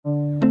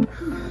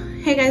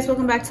Hey guys,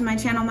 welcome back to my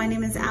channel. My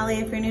name is Allie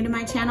if you're new to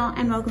my channel,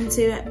 and welcome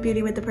to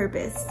Beauty with a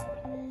Purpose.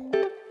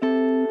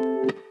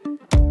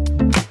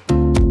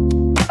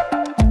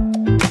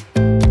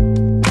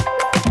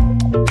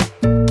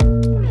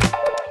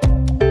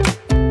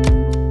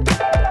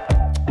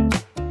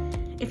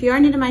 If you are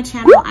new to my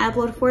channel, I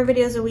upload 4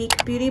 videos a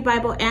week, beauty,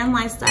 Bible, and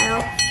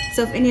lifestyle.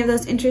 So if any of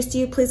those interest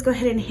you, please go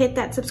ahead and hit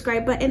that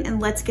subscribe button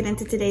and let's get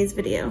into today's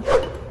video.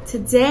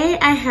 Today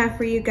I have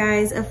for you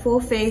guys a full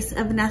face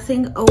of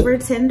nothing over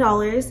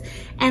 $10,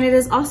 and it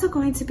is also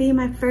going to be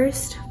my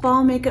first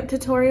fall makeup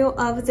tutorial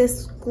of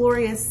this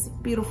glorious,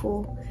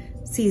 beautiful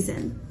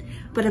season.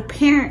 But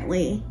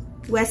apparently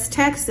West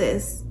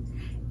Texas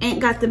ain't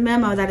got the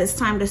memo that it's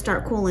time to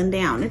start cooling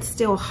down. It's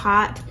still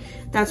hot.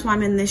 That's why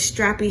I'm in this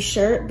strappy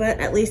shirt, but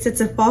at least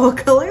it's a fall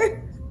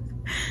color.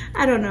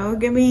 I don't know,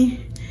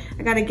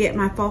 I gotta get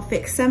my fall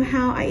fix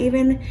somehow. I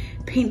even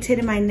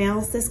painted my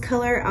nails this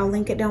color. I'll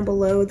link it down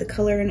below, the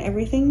color and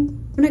everything.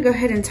 I'm gonna go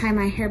ahead and tie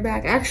my hair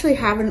back. I actually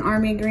have an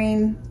army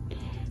green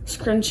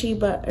scrunchie,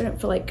 but I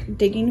don't feel like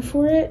digging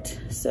for it.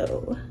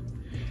 So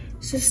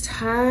let's just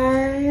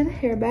tie the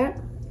hair back.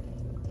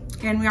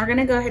 And we are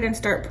gonna go ahead and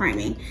start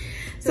priming.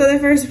 So the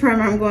first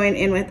primer I'm going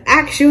in with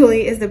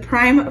actually is the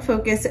Prime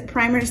Focus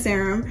Primer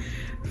Serum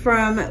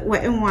from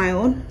Wet n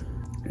Wild.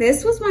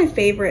 This was my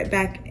favorite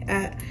back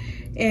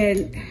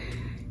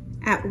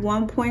at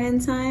one point in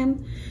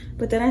time,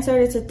 but then I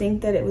started to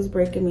think that it was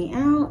breaking me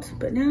out,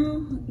 but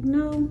now,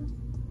 no,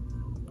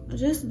 I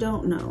just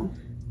don't know.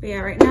 But yeah,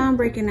 right now I'm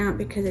breaking out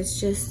because it's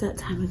just that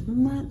time of the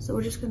month, so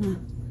we're just gonna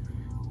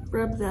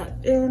rub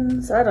that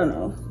in. So I don't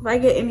know, if I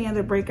get any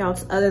other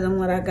breakouts other than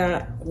what I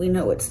got, we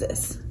know it's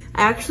this.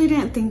 I actually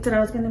didn't think that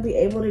I was gonna be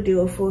able to do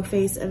a full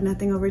face of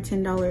nothing over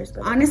 $10.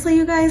 But honestly,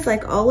 you guys,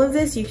 like all of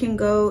this, you can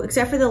go,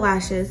 except for the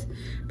lashes,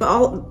 but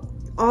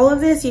all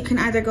of this, you can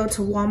either go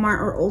to Walmart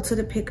or Ulta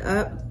to pick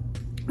up.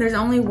 There's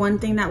only one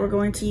thing that we're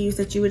going to use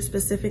that you would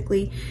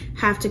specifically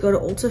have to go to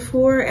Ulta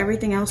for.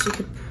 Everything else you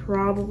could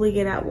probably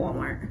get at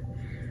Walmart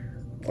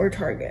or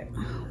Target.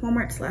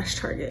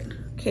 Walmart/Target.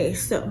 Okay,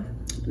 so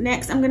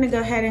next I'm gonna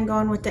go ahead and go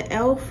in with the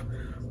e.l.f.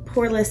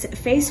 Poreless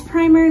Face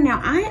Primer. Now,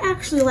 I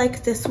actually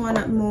like this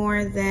one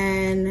more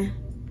than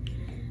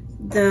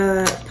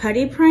the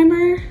Putty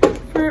Primer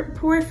for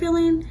pore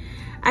filling.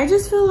 I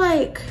just feel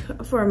like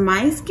for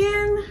my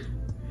skin,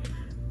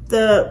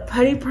 the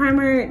Putty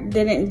Primer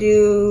didn't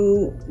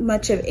do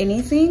much of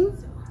anything.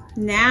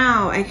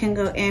 Now I can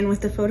go in with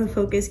the Photo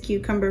Focus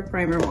Cucumber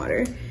Primer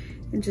Water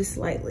and just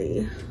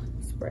lightly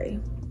spray.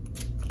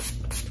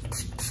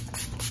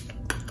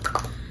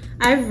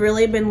 I've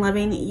really been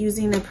loving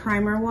using the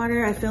primer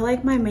water. I feel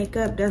like my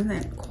makeup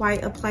doesn't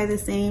quite apply the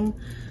same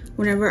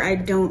whenever I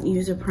don't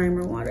use a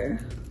primer water.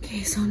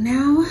 Okay, so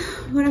now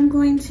what I'm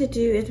going to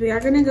do is we are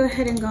gonna go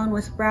ahead and go in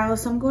with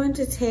brows. So I'm going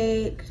to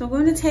take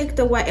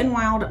the Wet n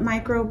Wild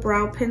Micro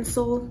Brow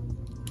Pencil.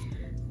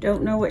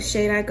 Don't know what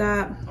shade I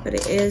got, but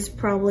it is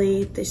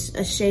probably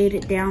a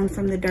shade down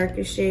from the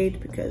darkest shade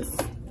because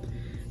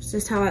it's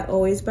just how I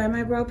always buy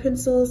my brow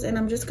pencils. And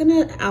I'm just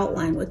gonna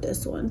outline with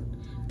this one.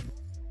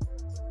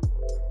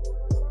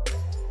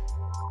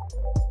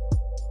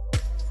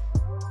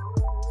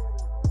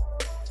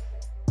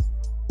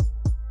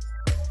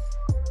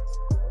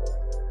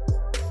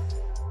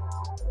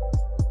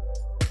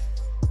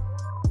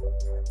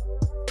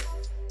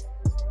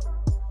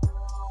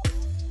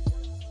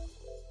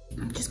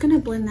 I'm just gonna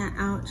blend that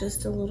out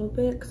just a little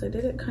bit because I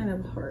did it kind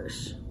of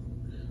harsh,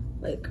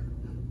 like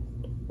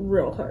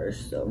real harsh.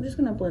 So I'm just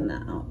gonna blend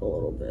that out a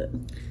little bit.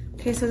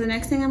 Okay, so the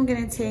next thing I'm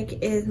gonna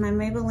take is my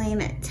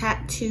Maybelline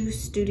Tattoo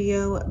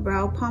Studio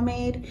Brow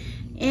Pomade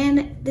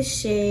in the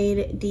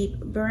shade Deep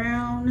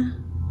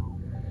Brown.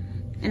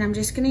 And I'm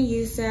just gonna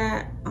use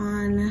that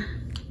on,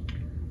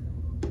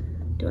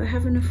 do I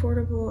have an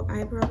affordable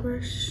eyebrow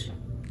brush?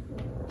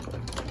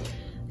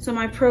 So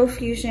my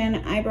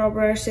Profusion eyebrow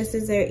brush, this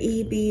is their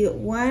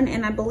EB1,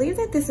 and I believe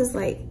that this is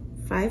like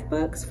 $5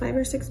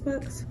 or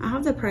 $6. I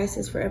have the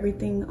prices for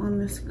everything on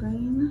the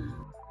screen.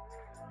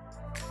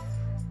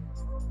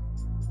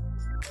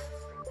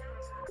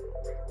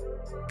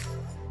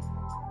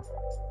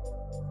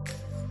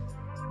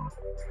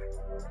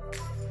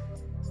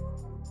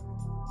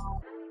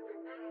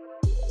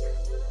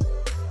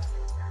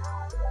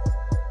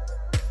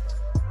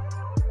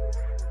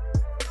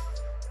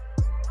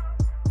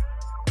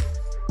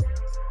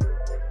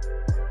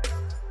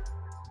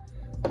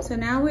 So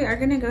now we are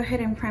gonna go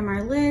ahead and prime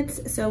our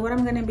lids. So what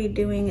I'm gonna be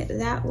doing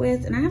that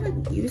with, and I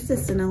haven't used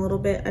this in a little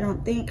bit, I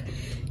don't think,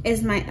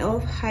 is my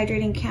e.l.f.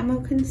 Hydrating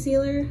Camo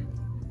Concealer.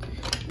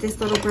 This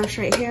little brush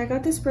right here. I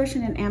got this brush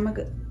in an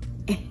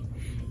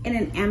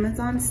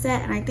Amazon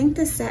set, and I think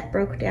the set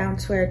broke down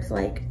to where it's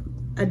like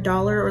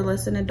 $1 or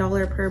less than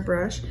 $1 per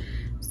brush.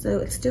 So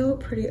it's still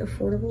pretty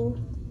affordable.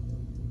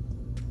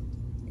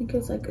 I think it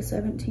was like a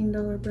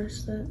 $17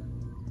 brush set.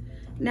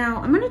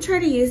 Now, I'm gonna try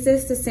to use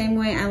this the same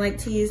way I like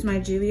to use my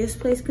Juvia's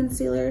Place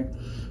concealer,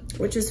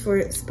 which is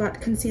for spot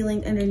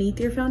concealing underneath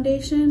your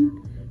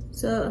foundation.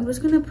 So I'm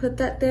just gonna put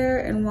that there,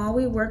 and while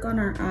we work on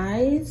our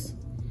eyes,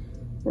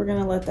 we're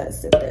gonna let that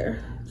sit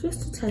there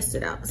just to test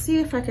it out. See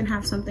if I can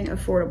have something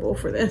affordable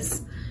for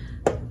this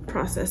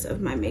process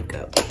of my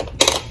makeup.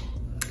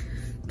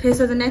 Okay,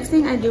 so the next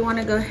thing I do want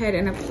to go ahead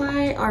and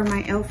apply are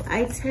my e.l.f.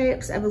 eye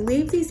tips. I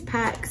believe these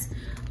packs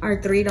are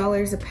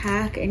 $3 a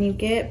pack, and you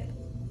get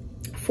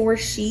 4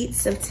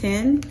 sheets of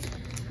 10.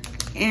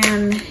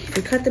 And if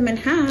you cut them in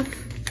half,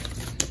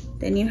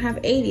 then you have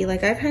 80.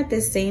 Like, I've had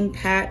this same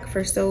pack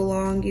for so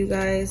long, you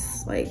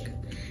guys. Like,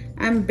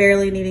 I'm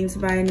barely needing to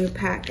buy a new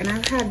pack, and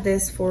I've had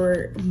this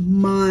for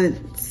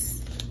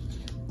months,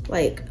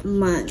 like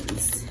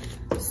months.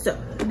 So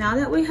now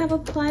that we have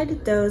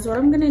applied those, what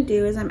I'm gonna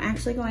do is I'm going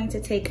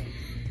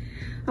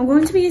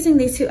to be using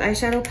these 2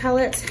 eyeshadow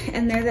palettes,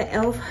 and they're the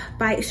e.l.f.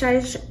 bite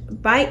size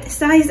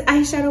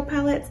eyeshadow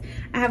palettes.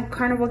 I have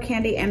Carnival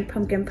Candy and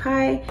Pumpkin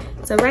Pie.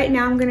 So right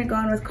now I'm gonna go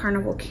in with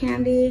Carnival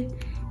Candy,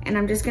 and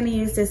I'm just gonna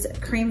use this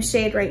cream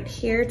shade right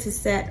here to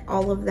set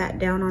all of that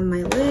down on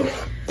my lid.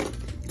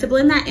 To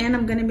blend that in,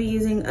 I'm gonna be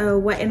using a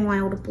Wet n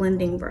Wild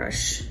blending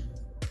brush.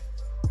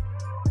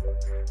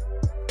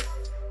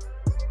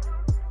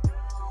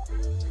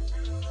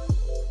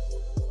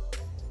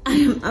 I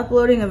am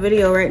uploading a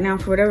video right now.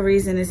 For whatever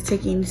reason, it's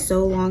taking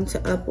so long to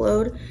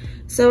upload.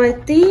 So I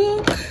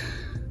think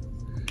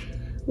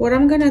what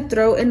I'm gonna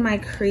throw in my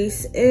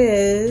crease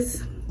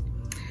is,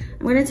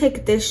 I'm gonna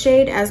take this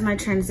shade as my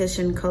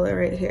transition color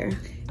right here.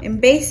 And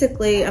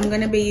basically, I'm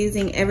gonna be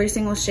using every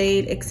single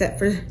shade except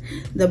for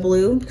the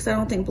blue, because I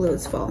don't think blue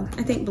is fall.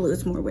 I think blue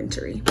is more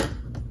wintry.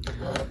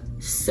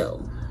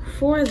 So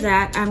for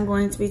that, I'm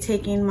going to be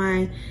taking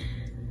my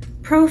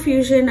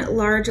Profusion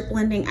Large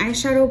Blending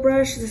Eyeshadow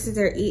Brush. This is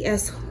their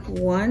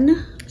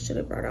ES1. Should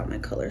have brought out my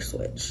color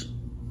switch.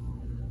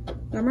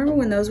 I remember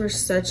when those were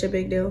such a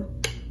big deal.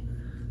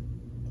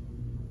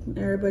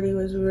 Everybody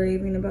was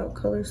raving about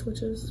color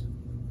switches.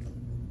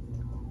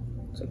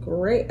 It's a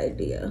great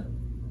idea.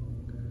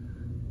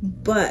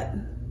 But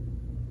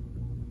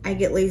I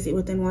get lazy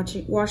within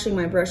washing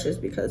my brushes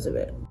because of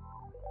it.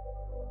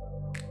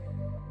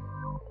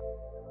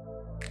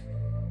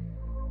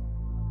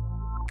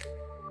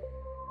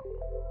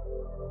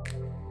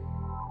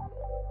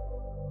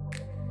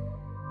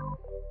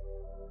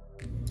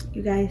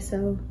 You guys,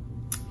 so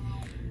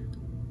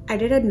I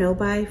did a no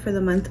buy for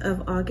the month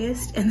of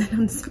August, and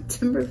then on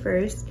September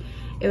 1st,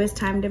 it was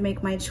time to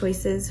make my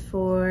choices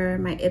for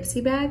my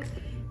Ipsy bag.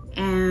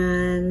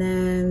 And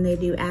then they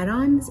do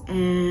add-ons,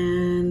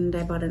 and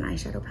I bought an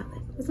eyeshadow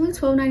palette. It was only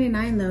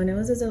 $12.99 though, and it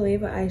was a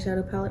Zoeva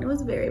eyeshadow palette. It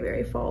was very,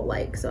 very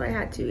fall-like, so I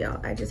had to,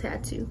 y'all. I just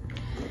had to.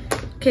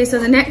 Okay, so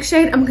the next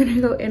shade I'm gonna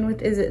go in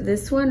with is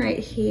this one right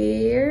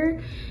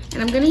here.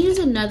 And I'm gonna use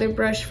another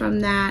brush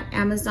from that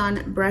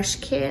Amazon brush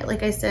kit.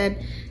 Like I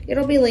said,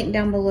 it'll be linked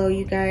down below,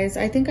 you guys.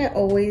 I think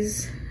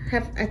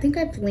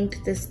I've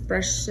linked this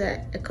brush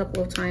set a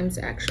couple of times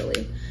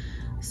actually.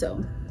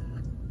 So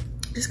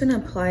just gonna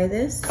apply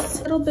this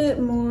a little bit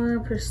more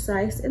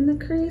precise in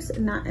the crease,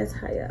 not as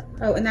high up.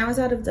 Oh, and that was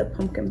out of the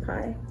Pumpkin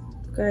Pie.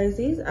 Guys,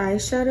 these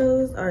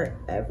eyeshadows are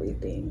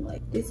everything.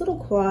 Like, these little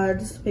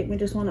quads make me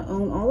just want to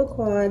own all the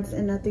quads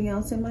and nothing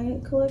else in my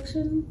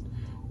collection,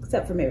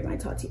 except for maybe my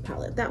Tati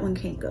palette. That one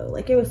can't go.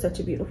 Like, it was such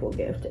a beautiful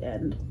gift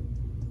and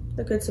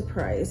a good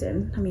surprise.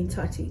 And I mean,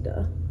 Tati,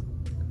 duh.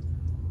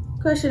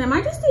 Question, am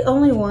I just the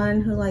only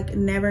one who like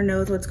never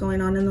knows what's going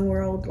on in the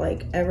world,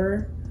 like,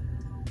 ever?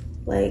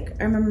 Like,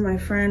 I remember my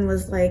friend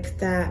was like,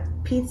 that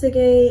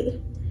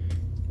Pizzagate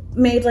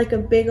made like a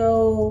big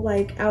old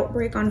like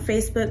outbreak on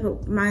Facebook,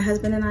 but my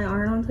husband and I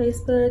aren't on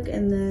Facebook.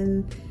 And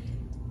then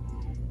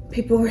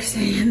people were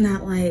saying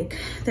that like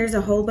there's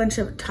a whole bunch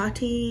of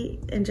Tati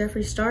and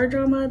Jeffree Star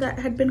drama that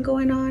had been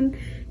going on.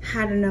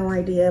 Had no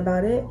idea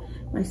about it.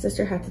 My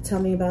sister had to tell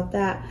me about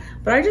that.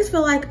 But I just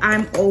feel like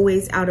I'm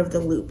always out of the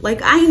loop.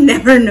 Like, I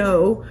never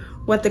know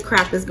what the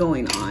crap is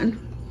going on.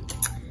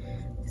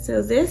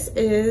 So this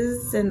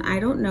is an I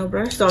don't know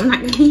brush, so I'm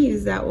not gonna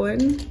use that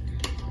one.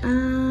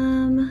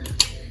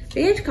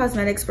 BH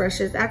Cosmetics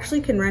brushes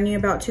actually can run you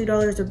about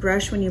 $2 a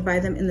brush when you buy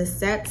them in the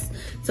sets.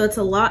 So it's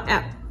a lot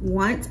at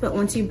once, but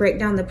once you break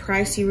down the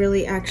price, you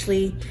really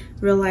actually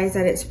realize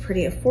that it's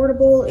pretty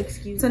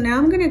affordable. So now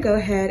I'm gonna go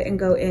ahead and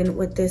go in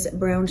with this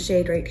brown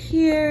shade right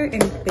here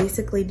and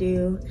basically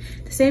do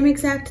the same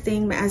exact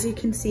thing, but as you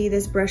can see,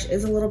 this brush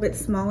is a little bit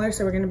smaller,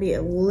 so we're gonna be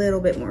a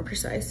little bit more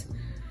precise.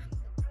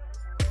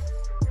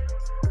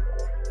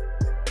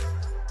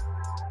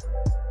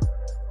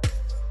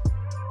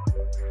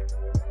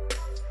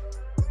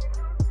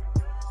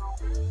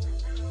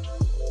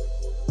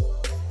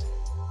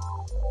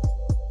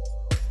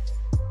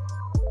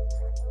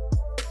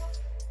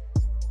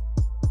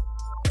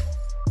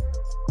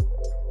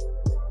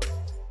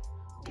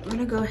 I'm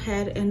gonna go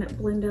ahead and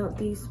blend out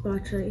these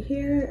spots right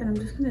here, and I'm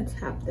just gonna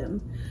tap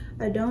them.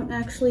 I don't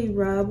actually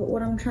rub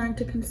what I'm trying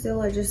to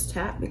conceal, I just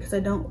tap because I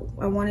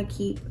wanna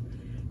keep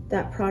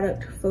that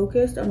product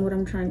focused on what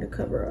I'm trying to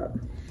cover up.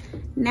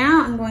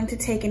 Now I'm going to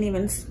take an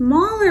even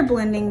smaller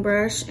blending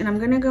brush, and I'm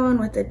gonna go in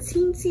with a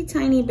teensy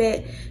tiny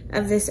bit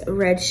of this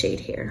red shade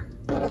here.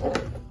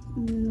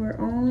 And we're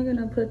only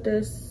gonna put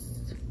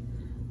this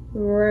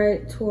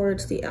right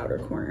towards the outer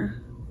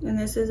corner. And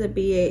this is a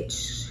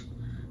BH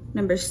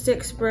number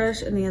 6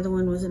 brush, and the other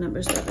one was a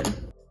number 7.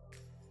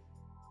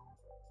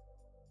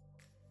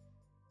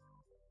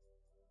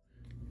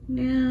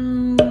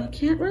 Now, I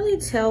can't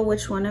really tell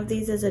which one of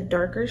these is a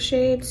darker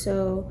shade,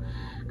 so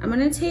I'm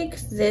gonna take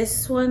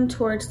this one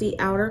towards the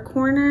outer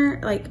corner,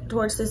 like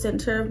towards the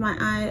center of my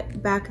eye,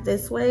 back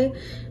this way,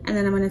 and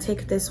then I'm gonna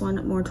take this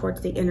one more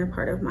towards the inner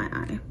part of my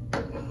eye.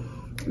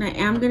 And I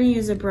am gonna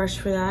use a brush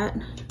for that.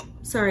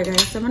 Sorry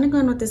guys, so I'm gonna go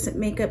in with this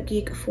Makeup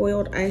Geek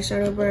foiled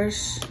eyeshadow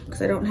brush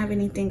because I don't have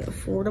anything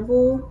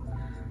affordable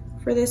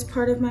for this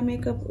part of my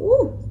makeup.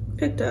 Ooh,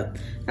 picked up.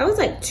 That was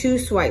like 2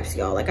 swipes,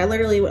 y'all. Like I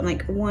literally went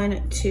like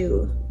 1,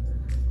 2.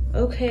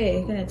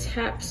 Okay, gonna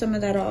tap some of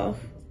that off.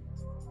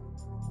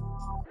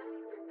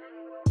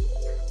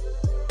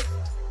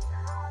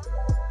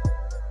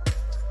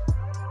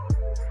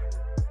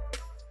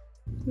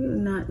 You do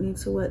not need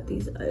to wet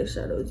these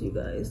eyeshadows, you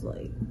guys.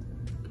 Like,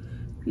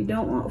 if you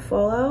don't want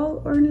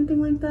fallout or anything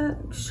like that,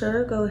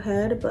 sure, go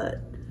ahead,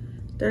 but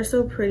they're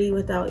so pretty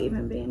without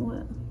even being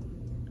wet.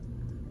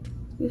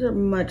 These are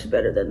much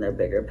better than their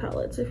bigger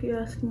palettes, if you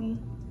ask me.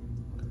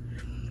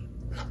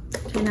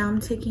 Okay, now I'm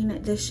taking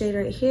this shade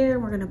right here,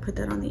 and we're gonna put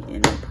that on the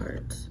inner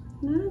part.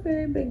 Not a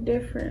very big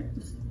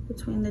difference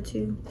between the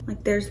two.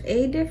 Like, there's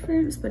a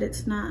difference, but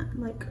it's not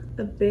like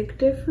a big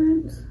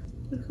difference,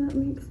 if that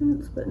makes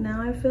sense. But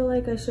now I feel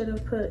like I should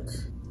have put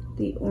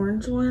the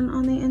orange one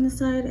on the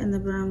inside and the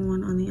brown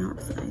one on the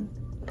outside.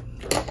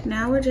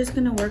 Now we're just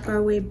gonna work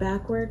our way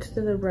backwards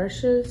to the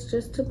brushes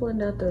just to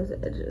blend out those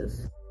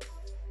edges.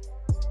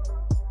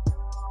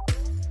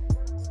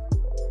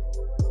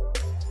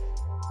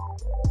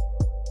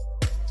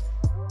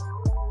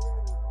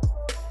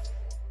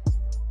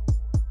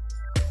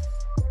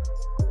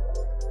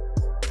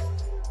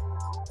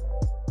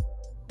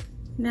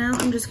 Now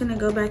I'm just gonna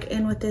go back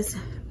in with this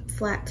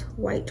flat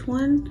white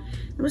one.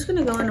 I'm just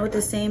gonna go in with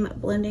the same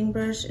blending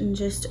brush and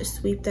just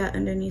sweep that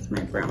underneath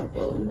my brow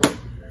bone.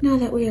 Now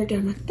that we are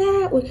done with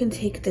that, we can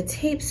take the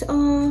tapes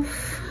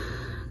off.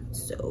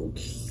 So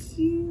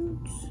cute.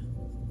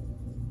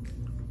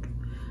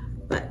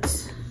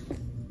 But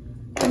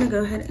I'm gonna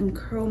go ahead and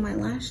curl my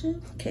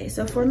lashes. Okay,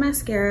 so for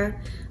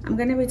mascara, I'm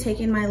gonna be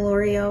taking my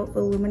L'Oreal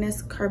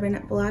Voluminous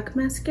Carbon Black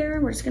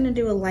Mascara. We're just gonna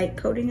do a light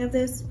coating of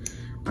this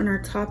on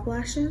our top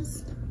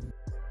lashes.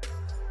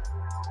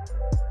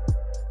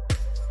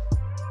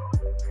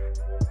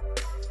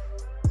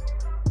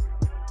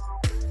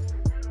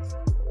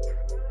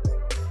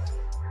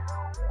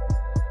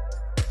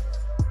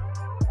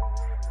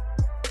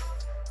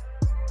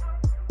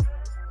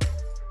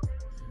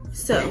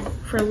 So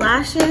for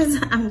lashes,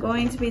 I'm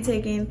going to be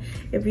taking,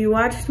 if you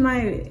watched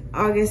my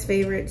August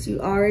favorites, you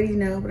already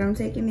know, but I'm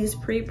taking these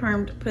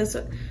pre-permed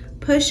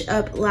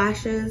push-up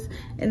lashes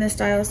in the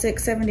style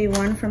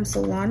 671 from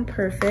Salon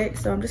Perfect.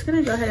 So I'm just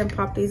gonna go ahead and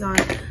pop these on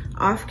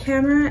off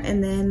camera,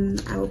 and then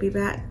I will be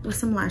back with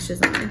some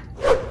lashes on.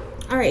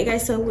 All right,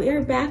 guys, so we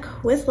are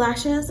back with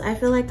lashes. I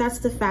feel like that's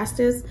the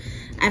fastest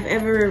I've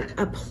ever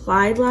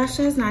applied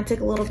lashes. Now I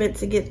took a little bit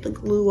to get the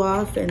glue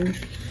off and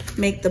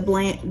make the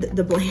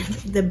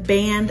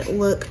band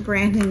look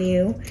brand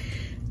new.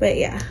 But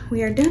yeah,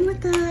 we are done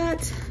with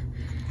that.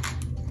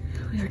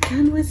 We are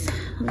done with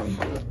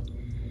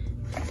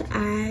the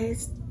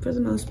eyes. For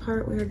the most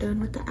part, we are done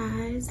with the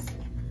eyes.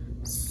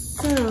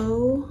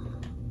 So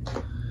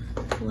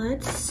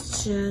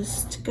let's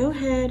just go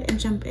ahead and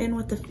jump in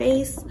with the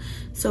face.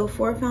 So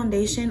for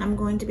foundation, I'm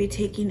going to be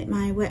taking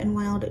my Wet n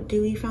Wild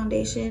Dewy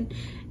foundation,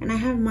 and I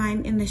have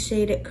mine in the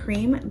shade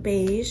Cream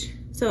Beige.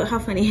 So how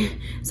funny.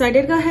 So I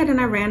did go ahead and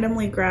I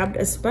randomly grabbed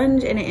a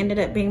sponge, and it ended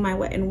up being my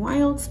Wet n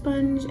Wild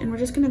sponge, and we're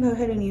just gonna go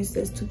ahead and use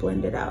this to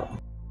blend it out.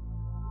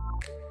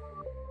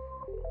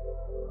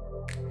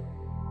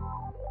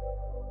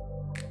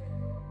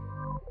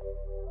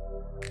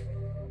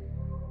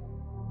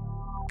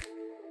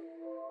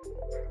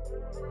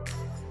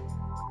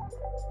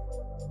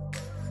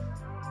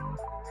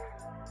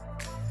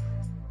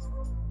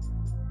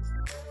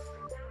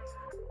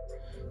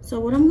 So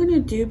what I'm gonna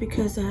do,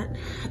 because that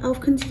e.l.f.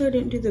 concealer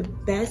didn't do the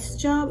best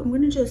job, I'm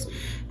gonna just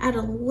add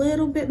a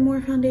little bit more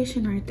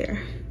foundation right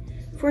there.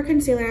 For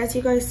concealer, as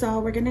you guys saw,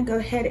 we're gonna go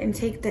ahead and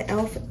take the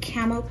e.l.f.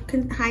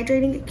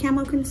 Hydrating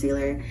Camo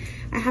Concealer.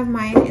 I have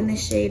mine in the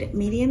shade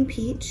Medium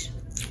Peach.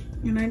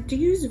 And I do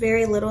use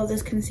very little of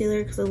this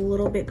concealer because a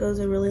little bit goes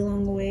a really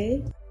long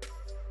way.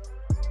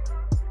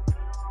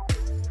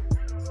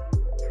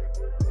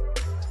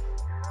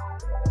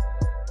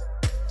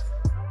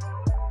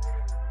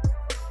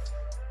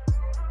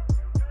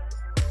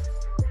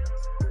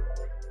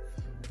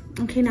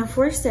 Okay, now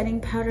for setting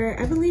powder,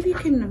 I believe you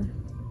can,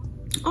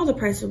 all the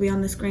prices will be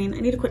on the screen. I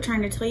need to quit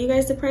trying to tell you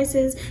guys the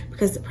prices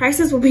because the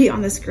prices will be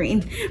on the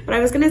screen. But I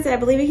was gonna say, I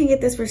believe you can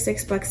get this for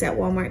 $6 at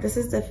Walmart. This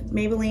is the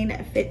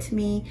Maybelline Fit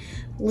Me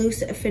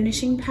Loose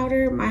Finishing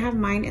Powder. I have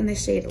mine in the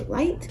shade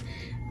Light,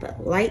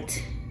 but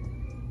light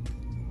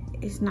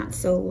is not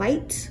so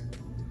light,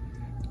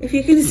 if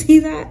you can see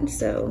that.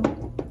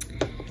 So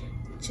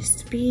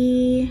just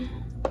be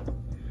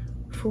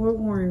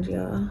forewarned,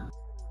 y'all.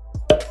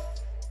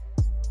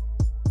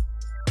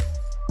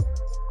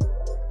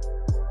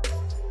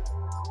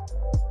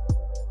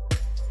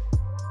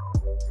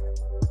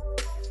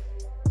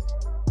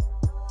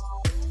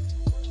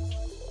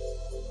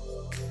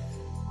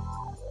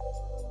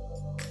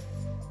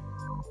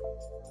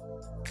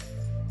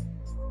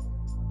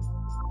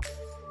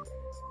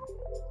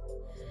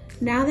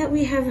 Now that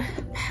we have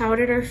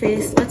powdered our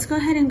face, let's go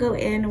ahead and go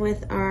in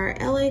with our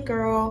LA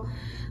Girl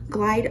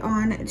Glide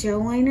On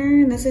Gel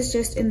Liner. And this is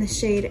just in the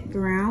shade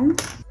Brown.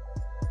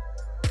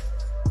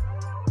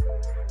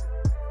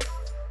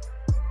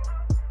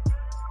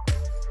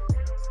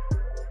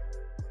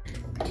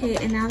 Okay,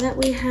 and now that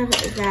we have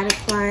that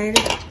applied,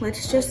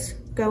 let's just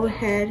go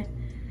ahead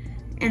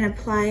and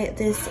apply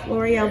this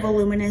L'Oreal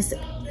Voluminous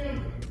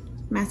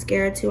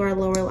Mascara to our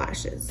lower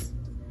lashes.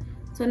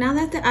 So now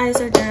that the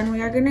eyes are done,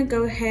 we are gonna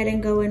go ahead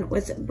and go in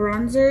with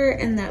bronzer,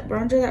 and the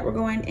bronzer that we're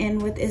going in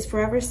with is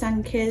Forever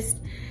Sun-Kissed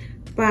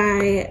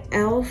by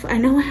e.l.f. I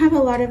know I have a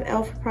lot of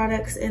e.l.f.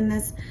 products in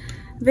this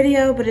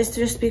video, but it's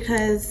just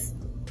because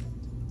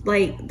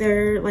like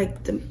their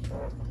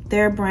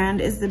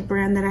brand is the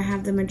brand that I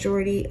have the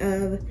majority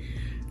of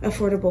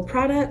affordable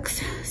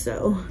products.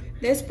 So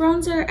this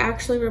bronzer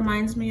actually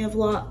reminds me of a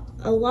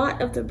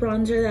lot of the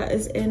bronzer that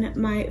is in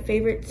my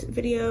favorites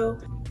video,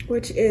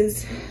 which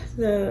is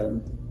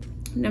the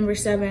number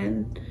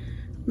 7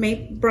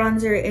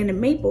 bronzer in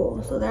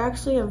Maple. So they're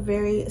actually a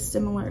very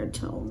similar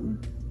tone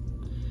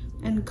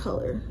and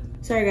color.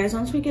 Sorry guys,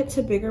 once we get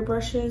to bigger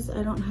brushes,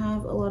 I don't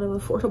have a lot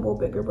of affordable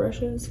bigger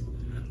brushes.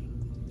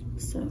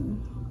 So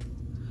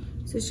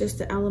this is just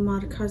the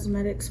Alamod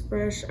Cosmetics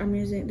brush I'm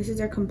using. This is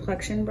their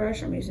complexion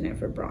brush. I'm using it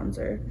for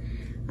bronzer.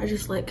 I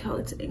just like how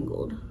it's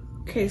angled.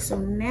 Okay, so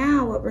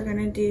now what we're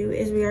gonna do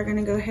is we are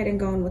gonna go ahead and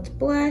go in with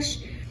blush.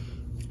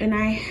 And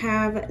I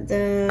have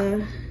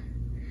the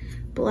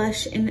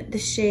blush in the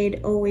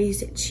shade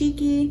Always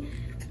Cheeky.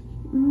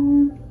 I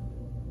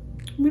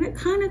mean, it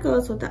kind of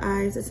goes with the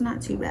eyes. It's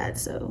not too bad,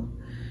 so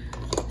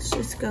let's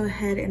just go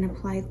ahead and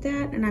apply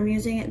that. And I'm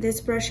using it.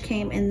 This brush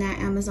came in that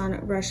Amazon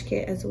brush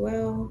kit as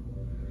well.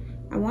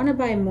 I want to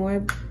buy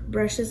more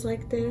brushes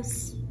like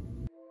this.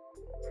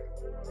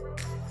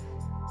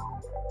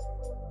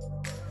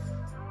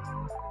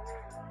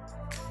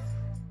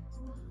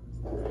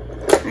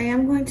 I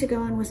am going to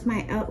go in with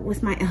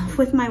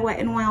my Wet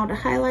n Wild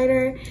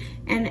highlighter,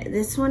 and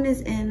this one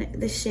is in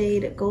the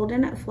shade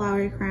Golden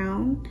Flowery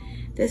Crown.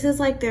 This is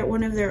like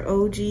one of their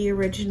OG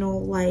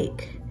original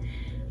like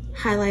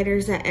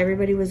highlighters that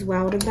everybody was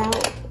wowed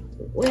about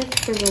with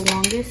for the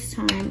longest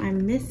time.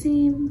 I'm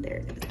missing, there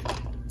it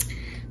is.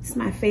 This is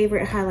my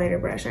favorite highlighter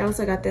brush. I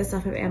also got this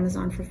off of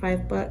Amazon for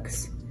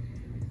 $5.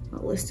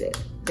 I'll list it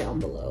down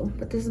below,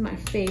 but this is my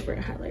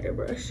favorite highlighter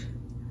brush.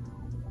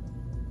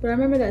 But I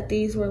remember that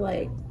these were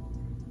like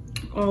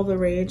all the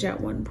rage at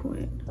one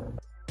point.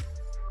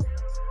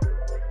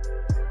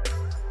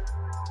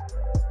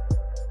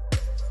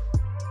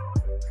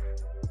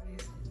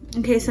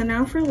 Okay, so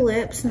now for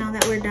lips, now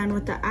that we're done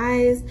with the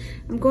eyes,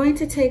 I'm going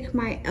to take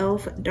my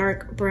e.l.f.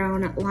 dark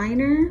brown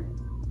liner,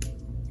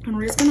 and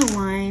we're just gonna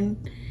line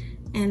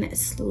and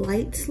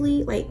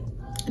slightly like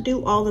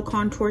do all the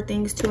contour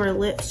things to our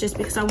lips, just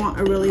because I want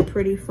a really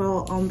pretty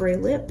fall ombre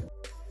lip.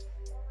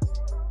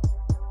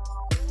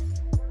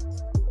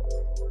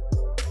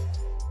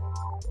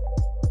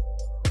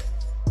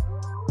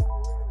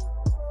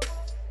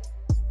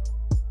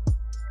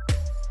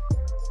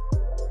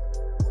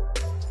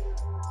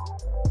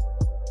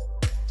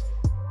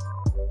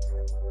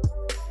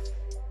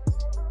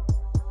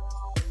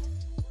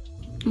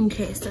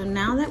 Okay, so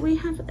now that we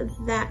have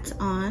that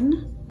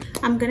on,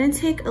 I'm gonna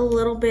take just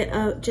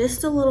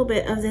a little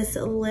bit of this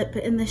lip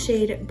in the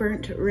shade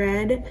Burnt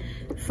Red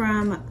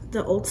from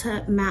the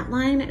Ulta matte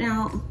line.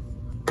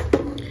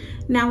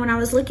 Now when I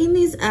was looking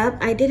these up,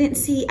 I didn't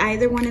see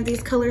either one of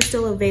these colors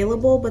still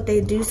available, but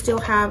they do still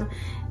have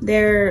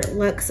their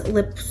Luxe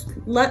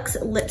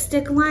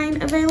lipstick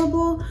line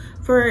available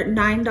for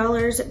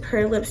 $9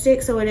 per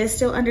lipstick, so it is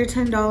still under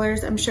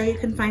 $10. I'm sure you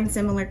can find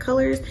similar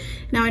colors.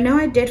 Now I know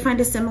I did find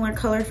a similar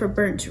color for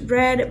Burnt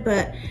Red,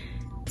 but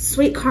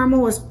Sweet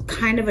Caramel was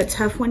kind of a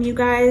tough one, you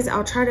guys.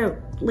 I'll try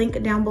to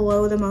link down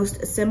below the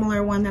most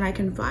similar one that I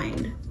can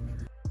find.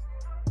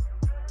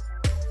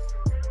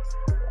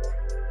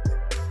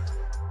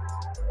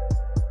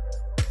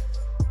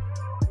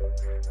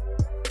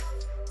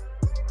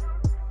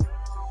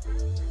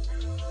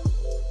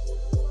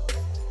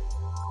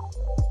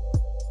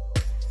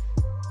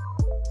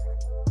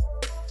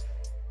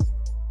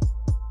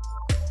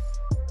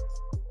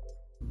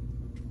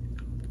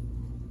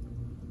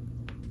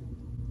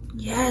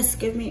 Yes,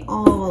 give me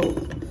all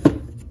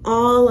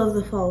of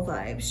the fall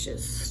vibes.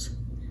 Just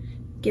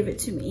give it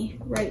to me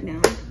right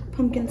now.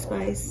 Pumpkin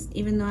spice,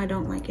 even though I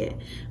don't like it,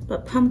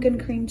 but pumpkin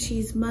cream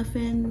cheese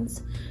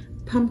muffins,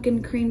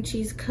 pumpkin cream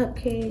cheese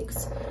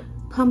cupcakes,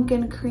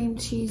 pumpkin cream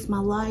cheese my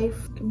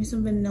life. Give me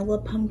some vanilla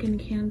pumpkin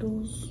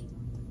candles.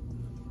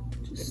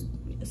 Just,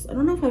 yes. I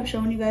don't know if I've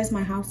shown you guys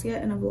my house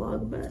yet in a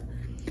vlog, but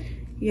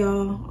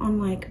y'all, on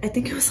like, I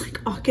think it was like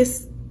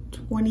August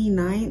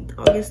 29th,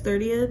 August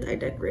 30th, I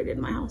decorated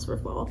my house for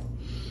fall.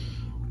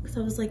 Because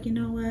I was like, you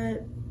know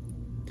what?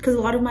 Because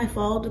a lot of my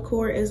fall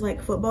decor is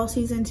like football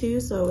season too.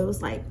 So it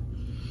was like,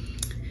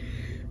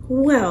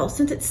 well,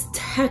 since it's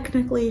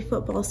technically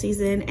football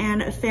season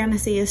and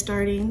fantasy is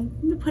starting,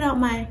 I'm gonna put out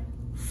my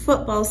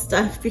football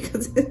stuff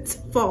because it's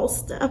fall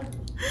stuff.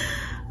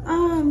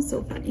 Oh,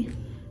 so funny.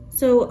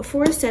 So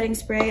for setting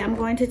spray, I'm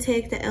going to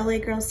take the LA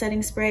Girl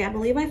setting spray. I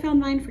believe I found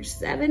mine for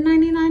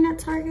 $7.99 at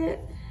Target.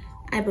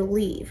 I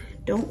believe.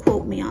 Don't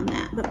quote me on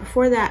that. But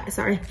before that,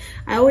 sorry,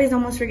 I always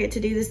almost forget to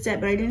do this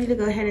step, but I do need to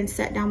go ahead and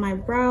set down my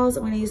brows.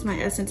 I'm gonna use my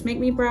Essence Make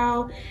Me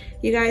Brow.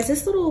 You guys,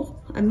 this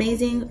little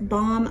amazing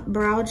bomb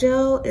brow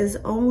gel is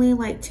only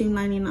like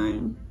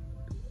 $2.99.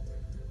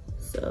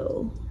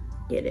 So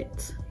get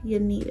it, you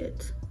need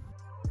it.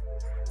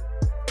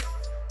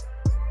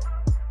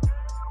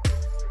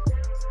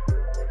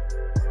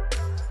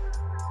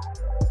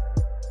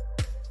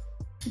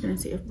 I'm gonna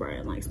see if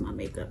Brian likes my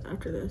makeup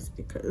after this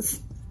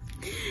because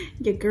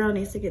your girl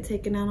needs to get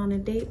taken out on a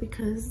date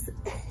because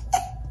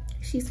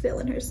she's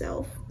feeling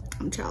herself.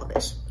 I'm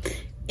childish.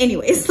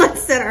 Anyways,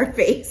 let's set our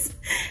face.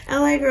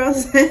 LA Girl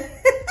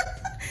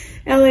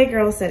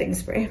setting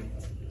spray.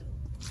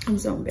 I'm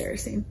so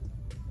embarrassing.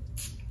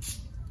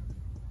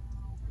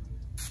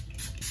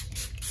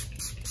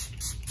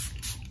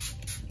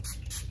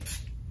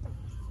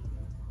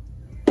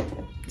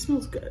 It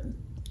smells good.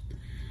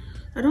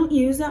 I don't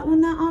use that one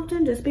that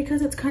often just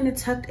because it's kind of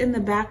tucked in the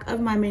back of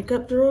my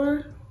makeup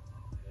drawer.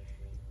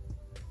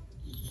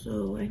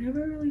 So I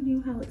never really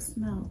knew how it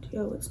smelled.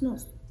 Yo, it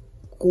smells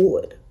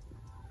good.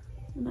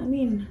 And I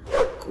mean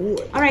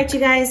good. All right, you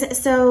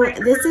guys, so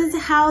this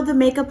is how the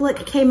makeup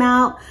look came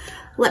out.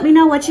 Let me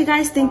know what you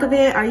guys think of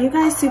it. Are you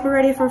guys super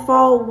ready for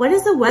fall? What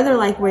is the weather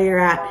like where you're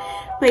at?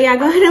 But yeah,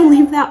 go ahead and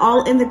leave that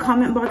all in the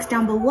comment box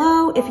down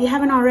below. If you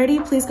haven't already,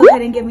 please go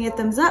ahead and give me a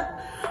thumbs up.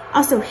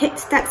 Also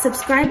hit that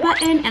subscribe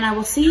button and I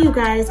will see you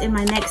guys in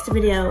my next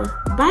video.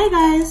 Bye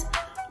guys.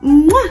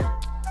 Mwah!